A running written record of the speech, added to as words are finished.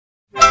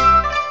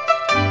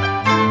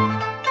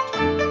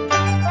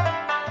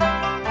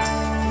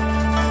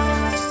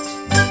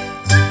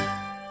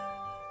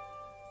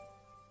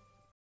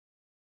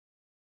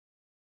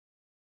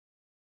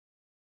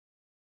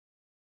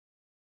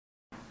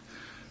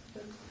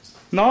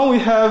Now we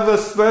have a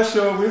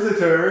special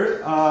visitor,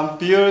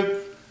 Bill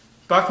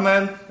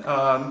Buchman,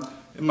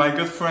 my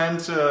good friend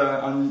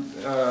on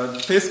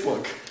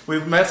Facebook.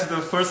 We've met the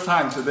first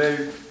time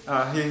today.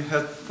 He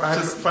had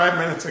just 5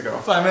 minutes ago.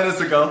 5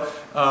 minutes ago,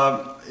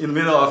 in the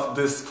middle of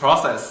this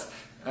process.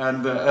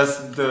 And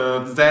as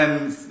the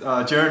Zen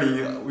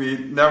journey, we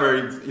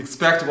never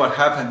expect what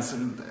happens.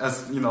 And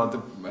as you know,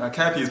 the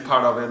Cappy is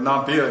part of it.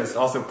 Now Bill is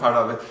also part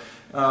of it.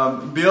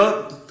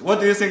 Bill, what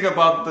do you think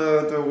about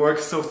the work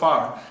so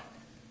far?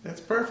 It's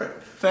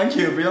perfect. Thank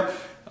you, Bill.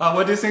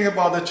 What do you think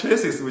about the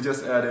traces we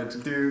just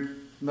added? Do you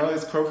know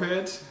it's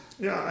appropriate?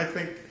 Yeah, I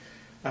think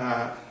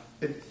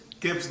it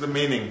gives the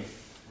meaning,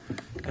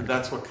 and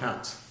that's what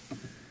counts.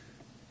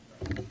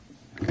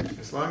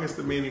 As long as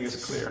the meaning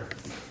is clear.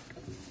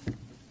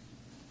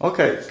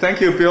 Okay, thank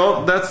you,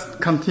 Bill. Let's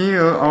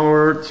continue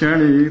our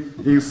journey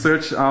in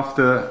search of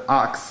the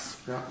ox.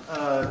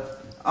 Yeah.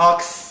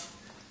 Ox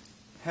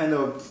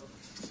handle,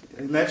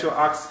 natural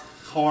ox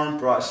horn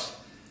brush.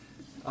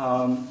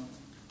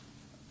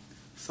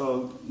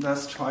 So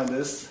let's try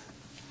this.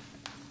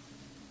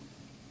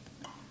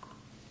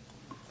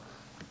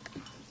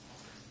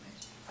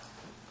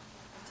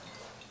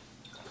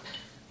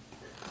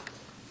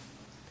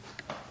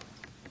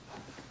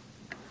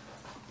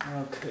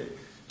 Okay,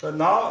 but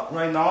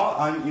right now,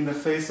 I'm in the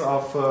phase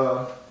of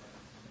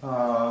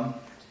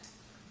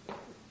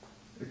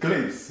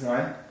glimpse,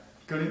 right?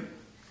 Glimpse.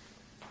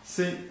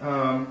 See,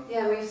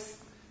 yeah, we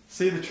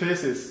see the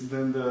traces,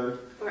 then the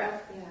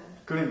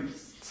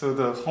glimpse, so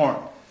the horn,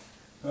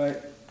 right?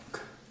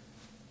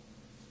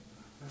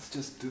 Let's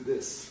just do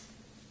this.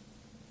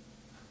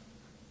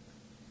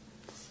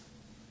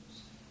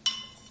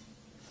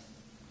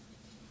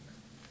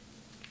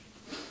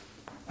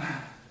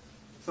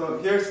 So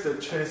here's the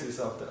traces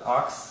of the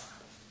ox,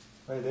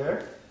 right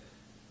there.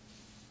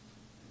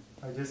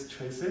 I just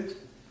trace it.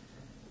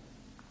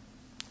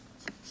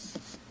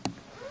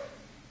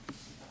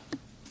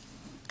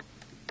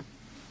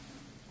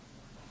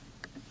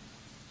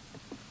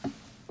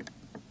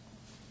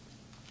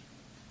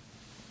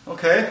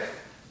 Okay,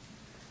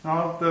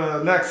 now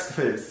the next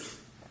phase,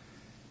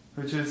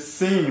 which is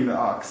seeing the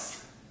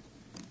ox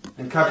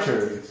and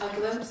capturing it. A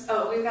glimpse.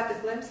 Oh, we've got the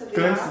glimpse of the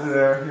Glimpse ox.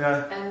 there,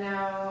 yeah. And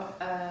now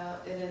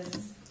it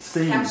is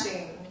Seeing.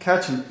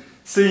 catching.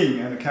 Seeing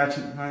and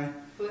catching, right?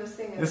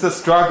 Glimpsing. It's a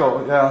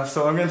struggle, yeah.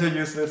 So I'm going to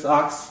use this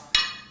ox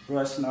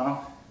brush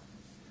now.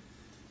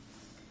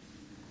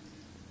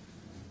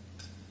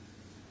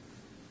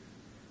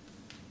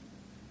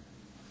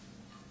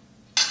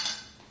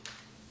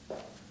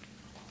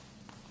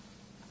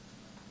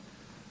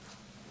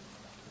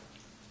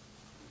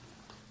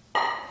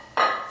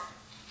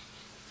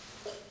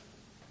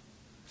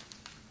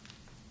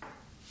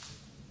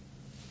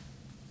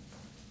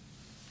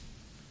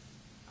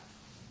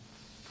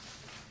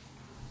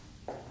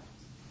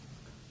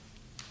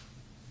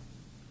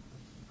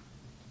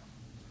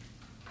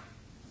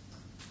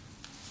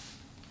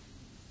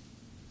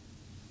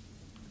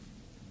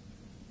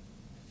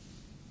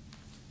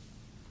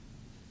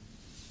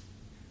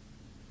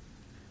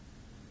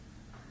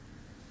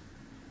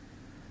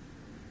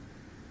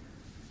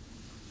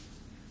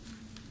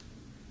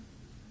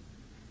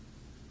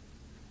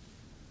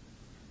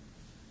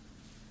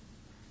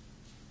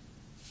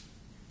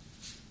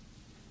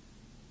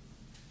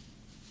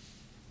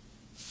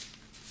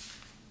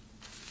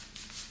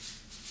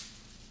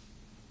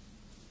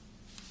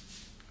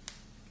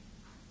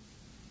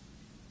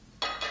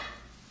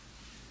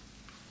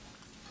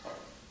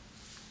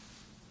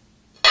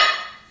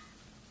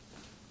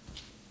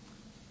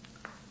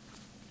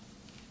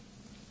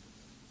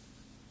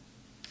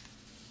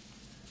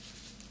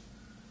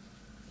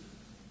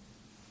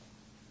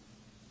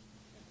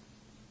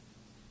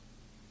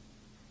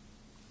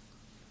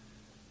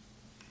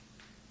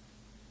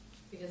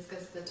 We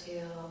discussed the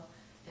tail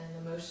and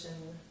the motion,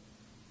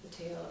 the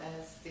tail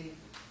as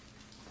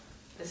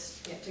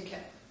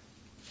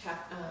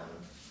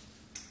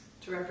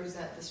to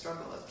represent the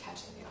struggle of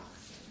catching the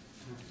ox,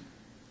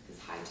 is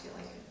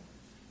hightailing it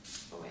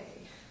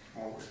away.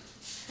 Always.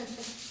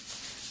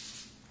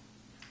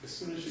 As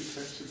soon as you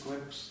catch a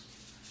glimpse,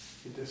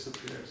 he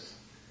disappears.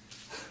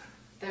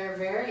 They're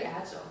very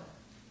agile,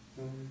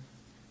 Okay.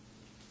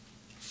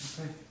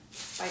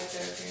 despite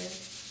their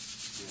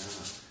appearance.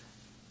 Yeah.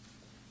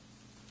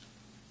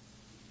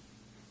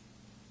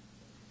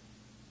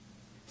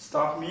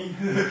 Stop me.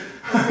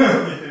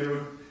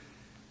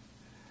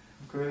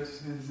 Great.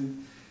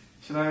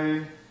 Should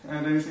I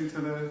add anything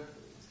to the?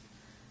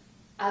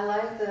 I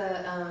like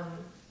the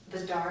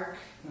dark,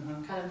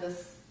 Uh-huh. kind of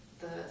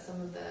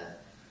some of the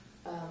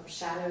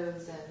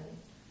shadows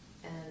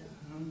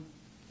and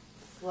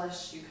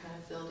flesh you kind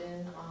of filled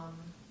in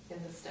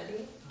the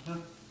study. Uh-huh.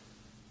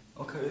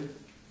 Okay.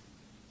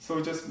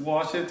 So just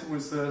wash it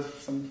with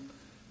some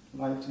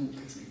light and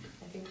kissing.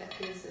 I think that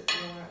gives it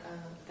more.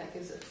 That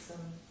gives it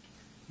some.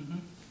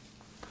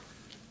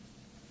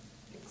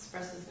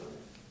 Expresses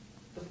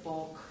the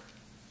bulk.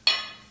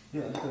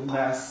 Yeah, the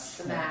mass.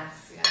 The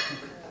mass, yeah.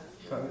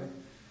 Got it.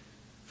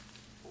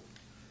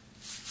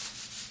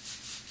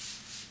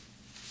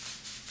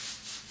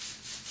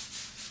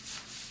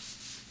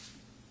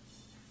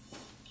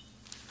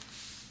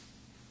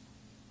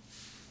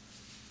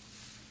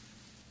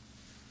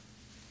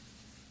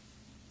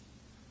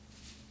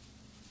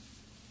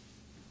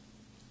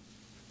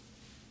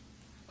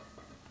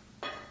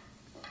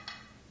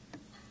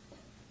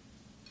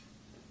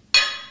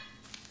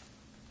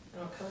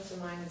 comes to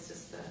mind is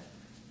just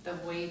the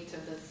weight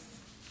of this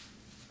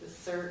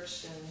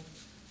search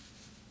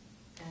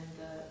and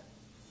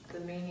the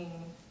meaning,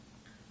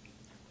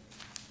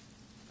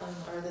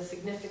 or the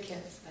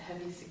significance, the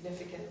heavy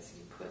significance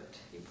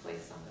you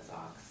place on this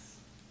ox,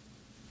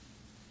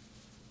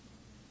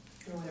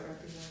 and what it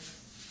represents.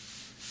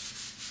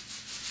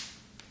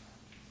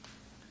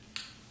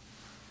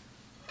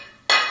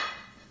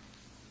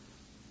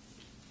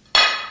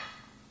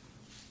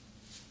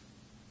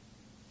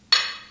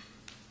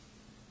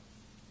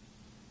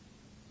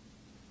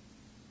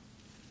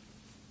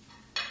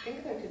 I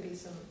think there could be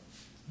some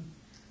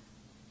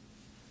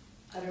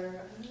I don't know,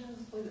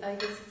 I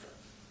guess it's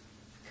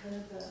kind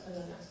of I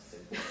don't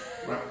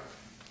know. Right.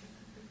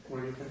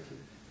 What do you think?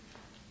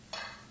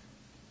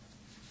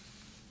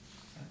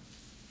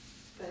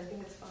 But I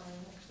think it's fine,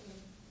 actually.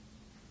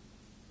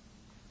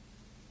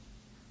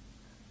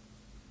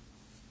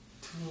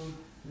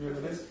 To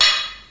realize.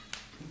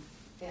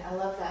 Yeah, I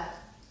love that.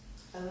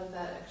 I love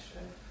that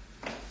extra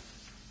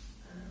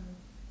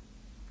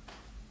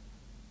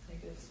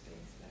negative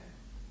space there.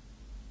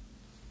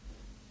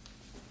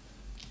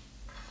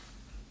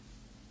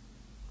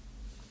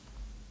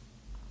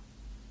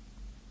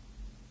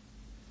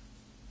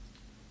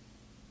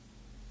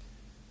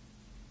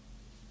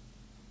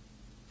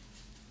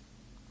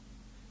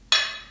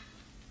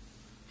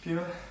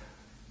 Peter,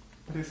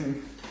 what do you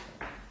think?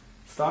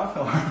 Start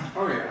or?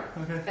 Oh yeah.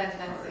 Okay.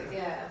 Fantastic.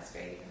 Yeah, that's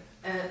great.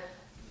 And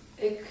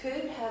it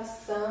could have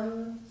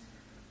some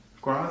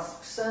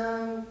Grass?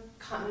 some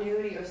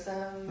continuity or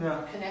some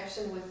Yeah.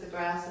 connection with the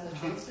grass and the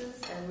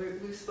traces.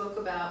 And we spoke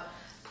about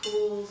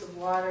pools of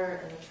water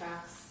and the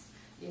tracks,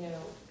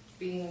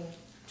 being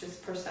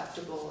just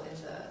perceptible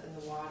in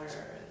the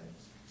water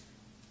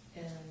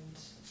and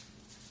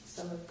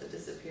some of the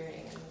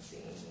disappearing and the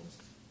seeing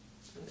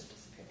and the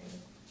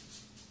disappearing.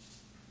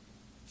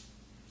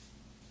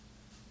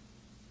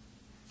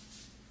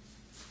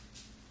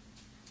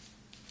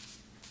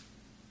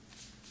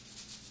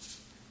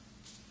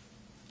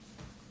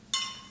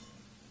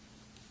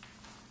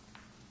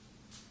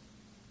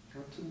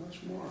 Not too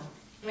much more.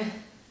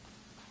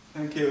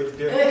 Thank you. It's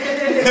good.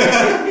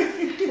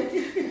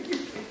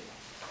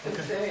 It's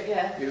very,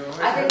 yeah. You know,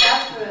 I think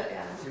that's what,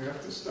 yeah. You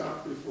have to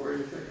stop before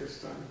you think it's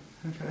done.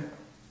 Okay.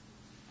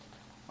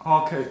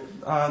 Okay.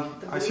 The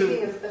I bleeding should.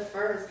 is the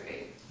fur is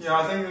great. Yeah,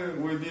 I think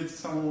we did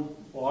some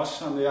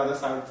wash on the other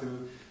side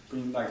to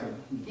bring like a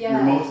Yeah.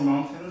 remote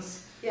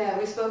mountains. Yeah,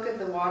 we spoke of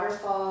the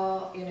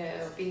waterfall,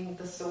 being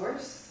the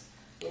source.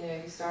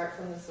 You start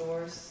from the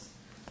source,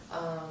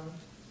 and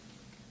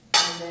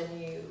then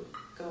you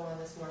go on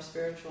this more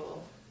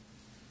spiritual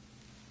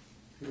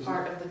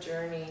part of the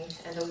journey,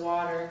 and the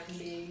water can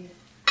be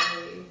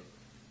a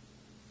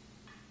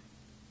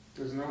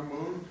There's no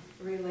moon?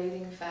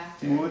 relating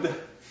factor. Mood.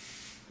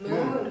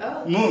 Moon,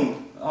 oh.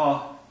 Moon.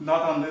 Oh,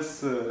 not on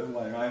this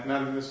one, right?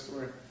 Not in this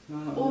way.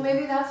 No. Well,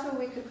 maybe that's where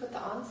we could put the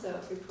onso,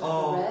 if we put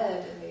Oh. the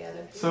red in the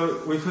other piece.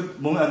 So we put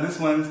moon on this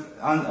one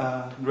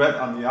and red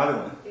on the other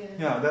one. Yeah.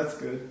 Yeah, that's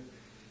good.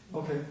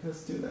 Okay,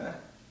 let's do that.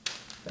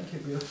 Thank you,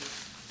 Bill.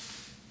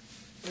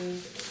 We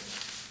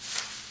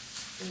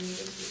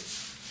needed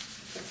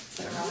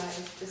to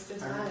arrive just in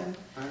time.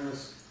 I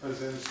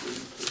was in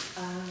student too.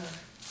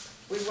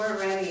 We weren't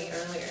ready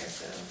earlier,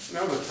 so.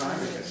 No, the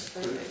timing is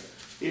good. perfect.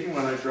 Even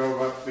when I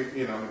drove up, the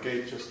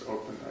gate just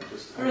opened. I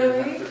didn't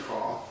Really? have to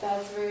call.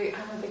 That's very.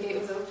 The gate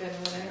was open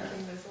when I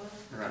came this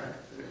way. Right,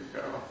 there you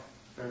go.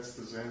 That's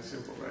the Zen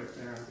symbol right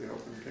there, the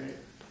open gate.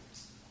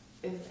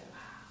 Is it?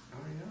 Wow,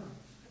 Oh yeah.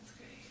 that's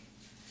great.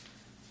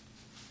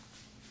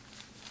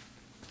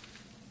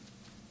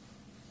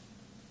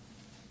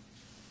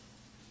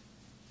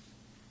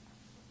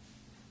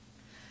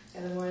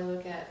 Yeah, the more I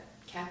look at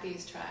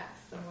Cappy's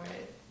tracks, the more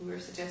we were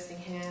suggesting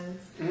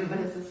hands, Mhm. but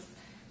it's this.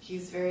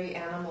 He's very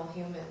animal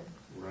human.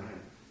 Right.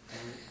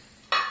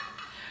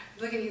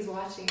 Look at he's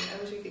watching.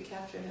 I wish we could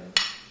capture him.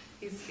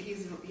 He's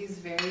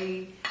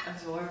very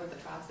absorbed with the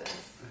process.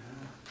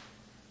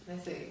 And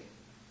I say,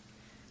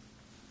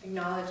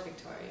 acknowledge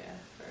Victoria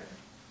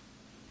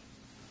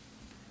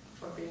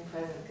for being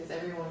present, because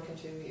everyone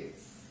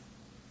contributes.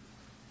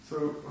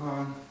 So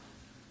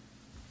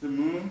the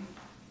moon.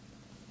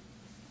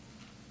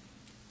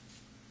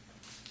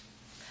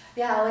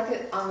 Yeah, I like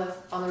it on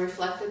the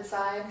reflected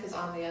side, because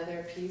on the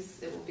other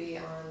piece it will be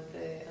on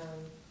the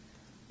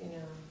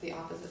the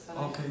opposite side.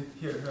 Okay,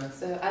 here, right.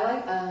 So I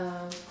like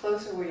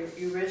closer where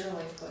you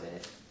originally put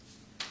it.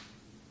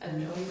 I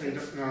don't know. What do you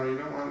think? No, you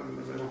don't want it in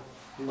the middle.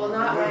 You Well,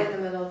 want not it right in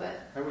the middle, but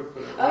I would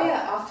put it oh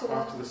yeah, off to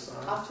off to the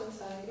side, the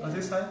side. Yeah. On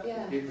this side?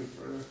 Yeah, even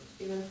further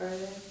even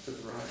further. to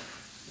the right.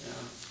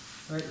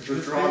 Yeah. Right. To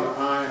this draw way? the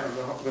eye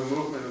of the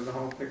movement of the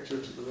whole picture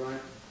to the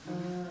right.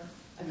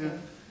 Okay.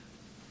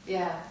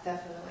 Yeah,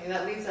 definitely.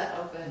 That leaves that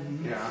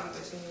open. Mhm. Yeah. I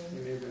see what you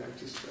You mean. need an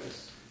empty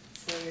space.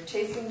 So you're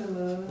chasing the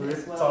moon 우리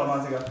as well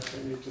썰어마지가.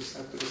 And you just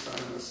have to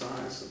decide on the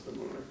size of the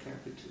moon. It can't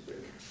be too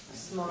big. as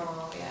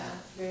small, yeah,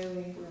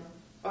 really.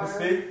 This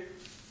big?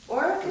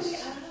 Or it could be,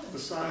 I don't know. The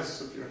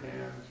size of your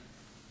hand.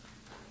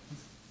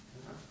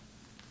 Yeah.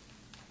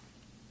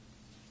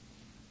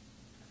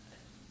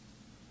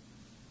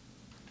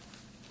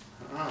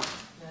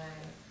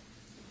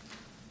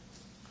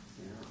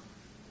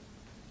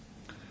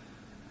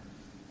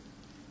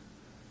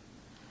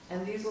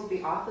 And these will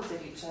be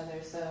opposite each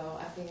other, so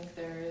I think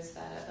there is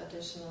that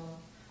additional,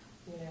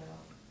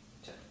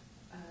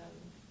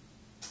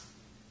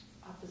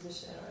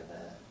 opposition or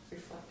the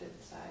reflected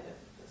side of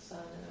the sun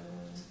and the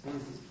moon.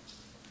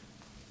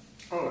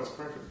 Mm-hmm. Oh, it's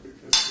perfect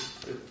because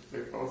they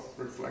both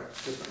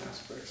reflect different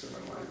aspects of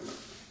enlightenment.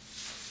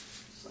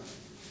 So,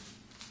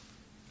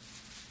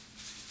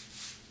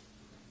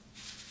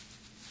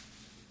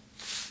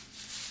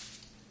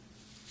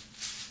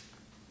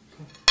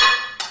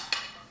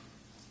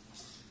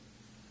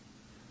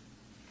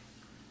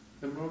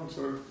 the moon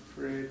sort of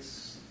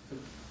puts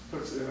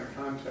it in a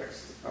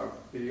context of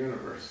the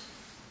universe.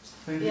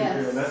 Thank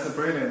Yes. you. That's a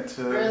brilliant,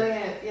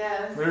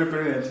 Yes. very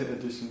brilliant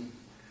addition.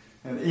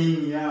 And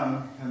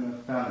yin-yang kind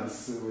of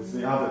balance with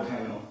the other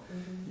panel.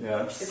 Mm-hmm.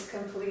 Yes. It's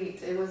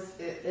complete. It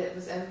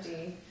was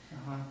empty.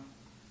 Uh-huh.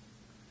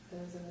 There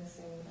was a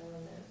missing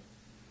element.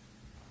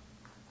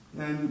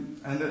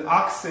 And the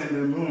ox and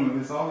the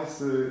moon is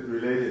always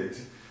related.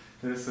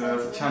 There's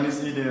a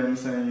Chinese idiom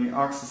saying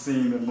ox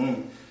seeing the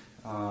moon,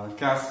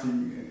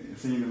 gasping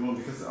seeing the moon,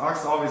 because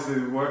ox always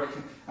work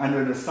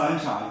under the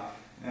sunshine.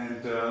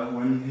 And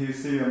when he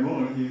see a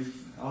moon, he's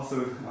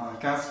also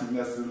gasping.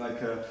 That's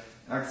like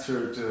extra,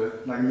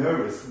 like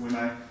nervous.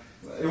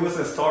 It was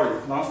a story.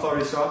 Long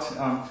story short,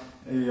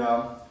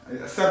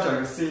 a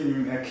subject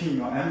seeing a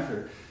king or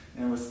emperor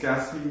and was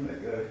gasping,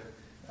 like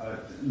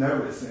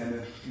nervous.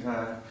 And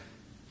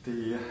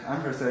the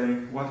emperor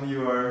saying, "What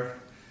you are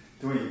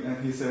doing?"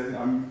 And he said,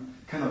 "I'm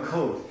kind of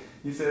cold."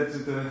 He said,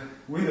 "The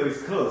window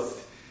is closed."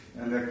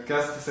 And the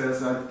guest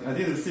says, "I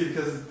didn't see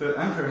because the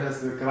emperor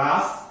has the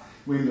glass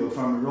window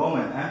from the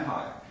Roman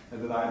Empire at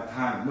that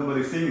time.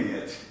 Nobody's seeing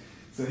it."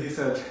 So he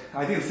said,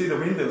 "I didn't see the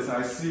windows.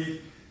 I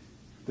see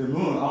the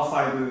moon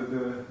outside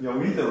your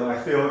window.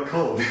 I feel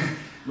cold."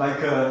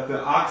 Like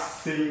the ox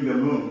seeing the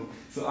moon.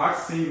 So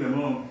ox seeing the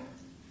moon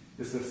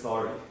is the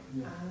story.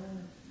 Yeah.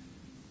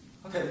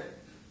 Okay.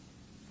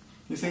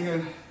 You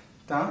think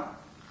down?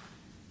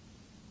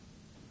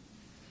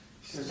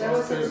 There's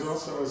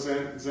also a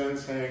Zen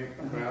saying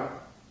about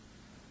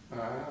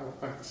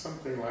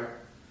something like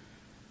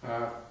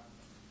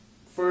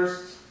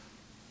first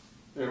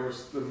there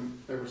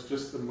was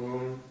just the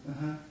moon,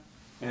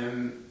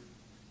 and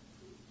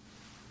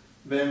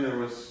then there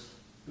was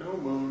no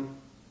moon,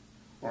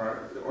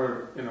 or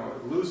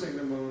losing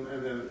the moon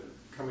and then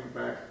coming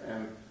back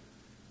and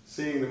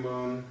seeing the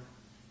moon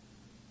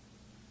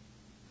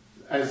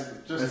as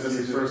the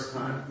first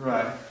time.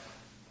 Right.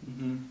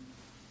 Mm-hmm.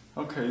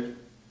 Okay.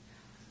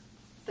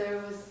 There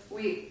was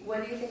what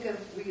do you think of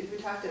we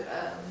talked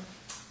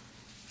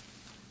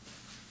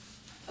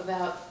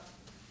about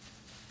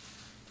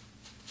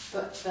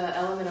the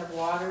element of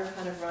water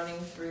kind of running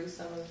through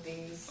some of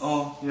these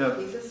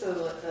pieces, so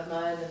the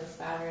mud and the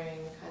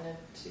spattering kind of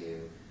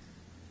to...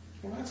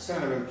 Well, that's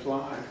kind of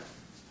implied.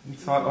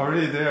 It's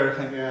already there.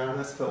 Yeah.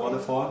 That's the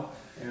waterfall.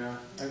 Yeah.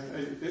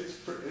 It's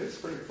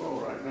pretty full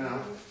right now.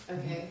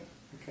 Okay.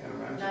 I can't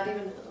imagine. Not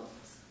even little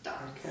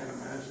dots. I can't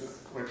imagine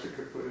what you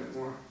could put in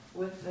more.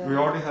 We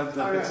already have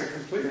the... It's a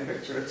complete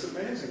picture. It's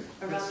amazing.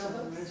 Around it's the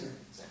hooks? amazing.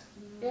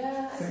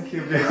 Yeah. Thank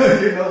you. You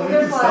know when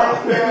to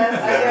stop. Yes,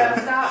 I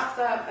know.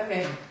 Stop.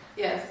 Okay.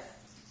 Yes.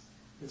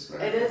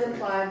 It is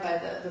implied by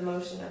the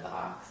motion of the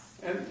ox.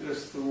 And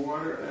there's the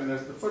water, and the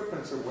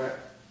footprints are wet.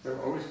 They'll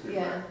always be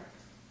wet.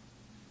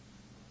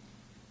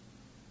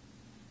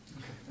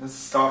 Okay, let's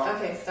stop.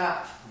 Okay,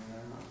 stop.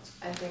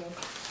 Yeah, I think.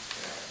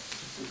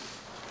 This is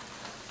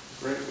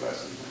a great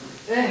lesson.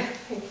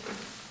 Thank you.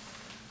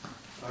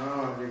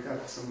 Oh, you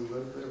got some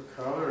little bit of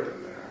color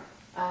in there.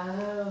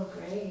 Oh,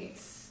 great.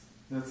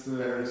 That's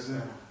There's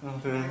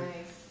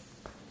Nice.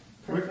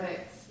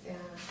 Perfect. Yeah.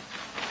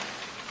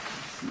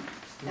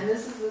 And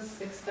this is this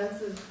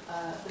expensive,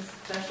 this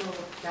special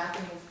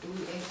Japanese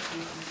blue ink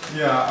piece.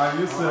 Yeah, I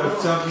use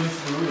Japanese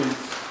blue ink,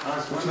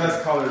 which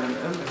has color in it.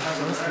 It has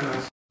a very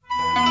nice